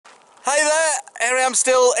I am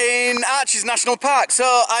still in Arches National Park. So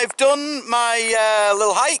I've done my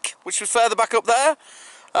little hike, which was further back up there.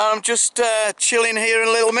 I'm just chilling here in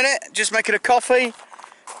a little minute, just making a coffee.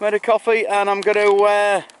 Made a coffee and I'm going to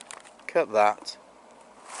look at that.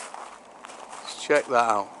 Let's check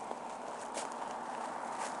that out.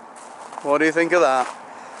 What do you think of that?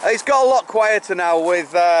 It's got a lot quieter now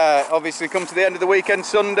with obviously come to the end of the weekend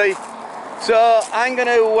Sunday. So I'm going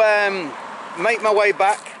to make my way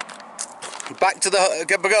back to the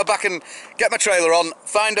go back and get my trailer on,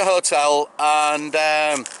 find a hotel and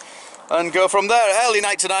go from there. Early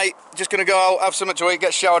night tonight, just going to go out, have something to eat,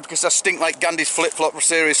 get showered because I stink like Gandhi's flip-flop,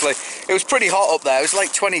 seriously. It was pretty hot up there, it was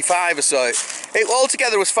like 25 or so. It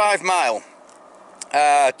altogether was 5 mile.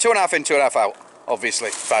 2.5 in, 2.5 out, obviously,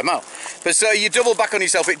 5 mile. But so you double back on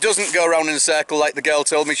yourself, it doesn't go around in a circle like the girl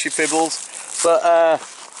told me, she fibbles. But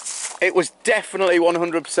it was definitely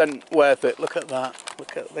 100% worth it. Look at that,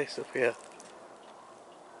 look at this up here.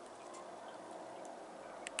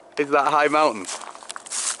 Is that high mountain?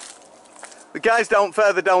 The guys down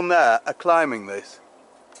further down there are climbing this.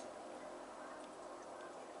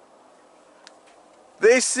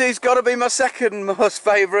 This has got to be my second most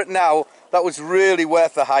favourite now. That was really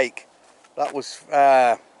worth the hike. That was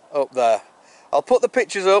up there. I'll put the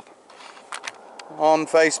pictures up on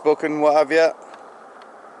Facebook and what have you.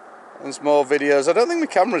 There's more videos. I don't think my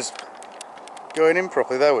camera's going in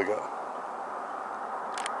properly. There we go.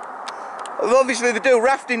 Obviously they do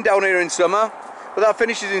rafting down here in summer, but that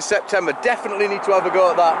finishes in September. Definitely need to have a go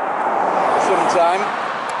at that sometime.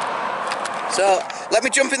 So let me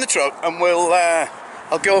jump in the truck and we'll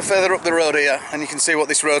I'll go further up the road here and you can see what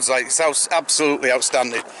this road's like. It's absolutely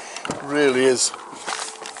outstanding. It really is.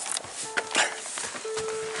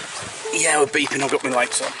 Yeah, we're beeping. I've got my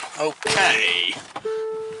lights on. Okay.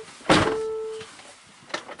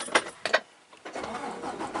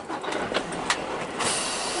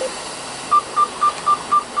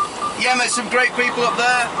 Yeah, met some great people up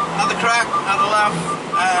there, had the crack, had a laugh.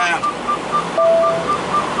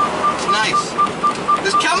 It's nice.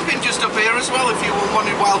 There's camping just up here as well if you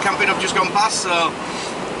wanted wild camping. I've just gone past, so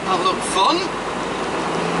that'll look fun.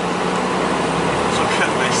 Look at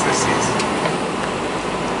this is.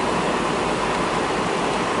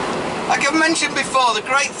 Like I've mentioned before, the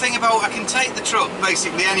great thing about I can take the truck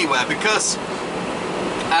basically anywhere because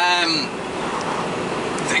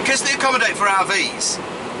they accommodate for RVs.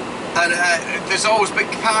 And there's always big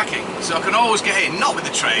parking, so I can always get in, not with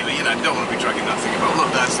the trailer, you know, don't want to be dragging that thing about.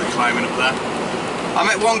 Look, there's the climbing up there. I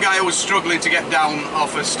met one guy who was struggling to get down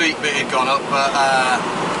off a steep bit he'd gone up, but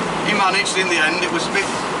he managed in the end. It was a bit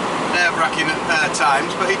nerve-wracking at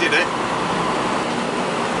times, but he did it.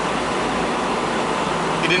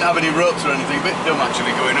 He didn't have any ropes or anything, a bit dumb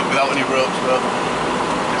actually going up without any ropes, but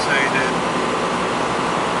that's how he did.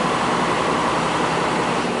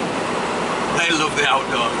 They love the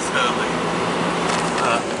outdoors, don't they?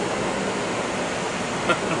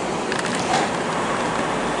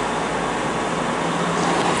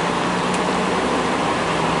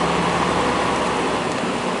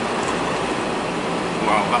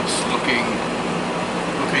 Wow, that's looking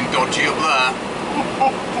dodgy up there.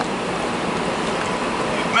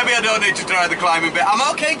 Maybe I don't need to try the climbing bit. I'm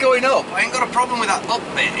okay going up. I ain't got a problem with that up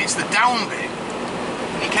bit. It's the down bit.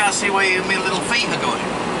 You can't see where my little feet are going.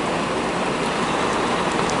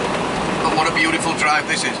 But what a beautiful drive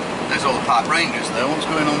this is. There's all the park rangers there. What's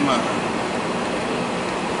going on there?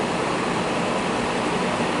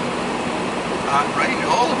 Park ranger,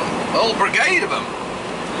 all of them. Whole brigade of them.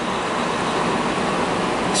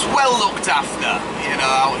 It's well looked after, you know,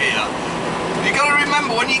 out here. You've got to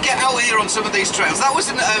remember when you get out here on some of these trails, that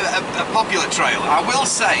wasn't a popular trail, I will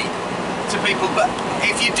say to people, but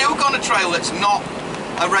if you do go on a trail that's not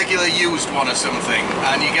a regular used one or something,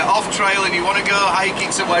 and you get off trail and you want to go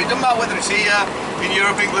hiking somewhere, it doesn't matter whether it's here, in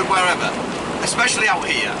Europe, England, wherever, especially out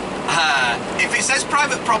here, if it says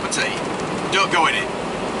private property, don't go in it.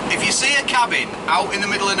 If you see a cabin out in the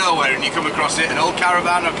middle of nowhere and you come across it, an old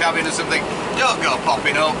caravan or cabin or something, don't go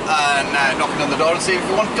popping up and knocking on the door and see if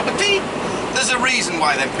you want a cup of tea. There's a reason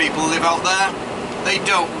why them people live out there. They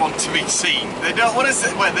don't want to be seen. They don't want to.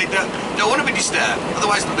 Well, they don't want to be disturbed.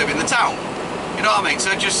 Otherwise, they live in the town. You know what I mean?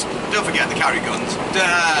 So just don't forget to carry guns.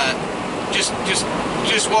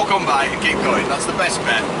 Just walk on by and keep going. That's the best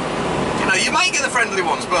bet. You know, you might get the friendly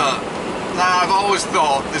ones, but I've always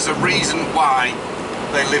thought there's a reason why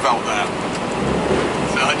they live out there.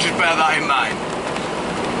 So just bear that in mind.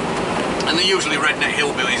 And they're usually redneck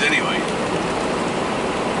hillbillies anyway.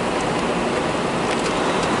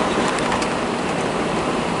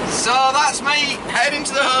 So that's me heading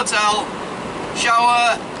to the hotel.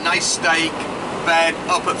 Shower, nice steak, bed,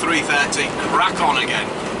 up at 3:30, crack on again.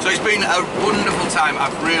 So it's been a wonderful time.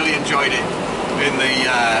 I've really enjoyed it in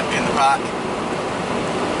the park.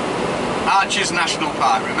 Arches National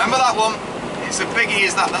Park, remember that one? It's a biggie,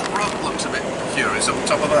 is that? That rock looks a bit curious up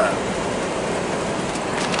top of there.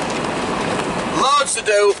 Loads to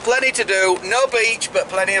do, plenty to do, no beach, but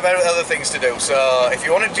plenty of other things to do. So if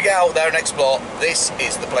you wanted to get out there and explore, this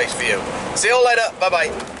is the place for you. See you all later, bye bye.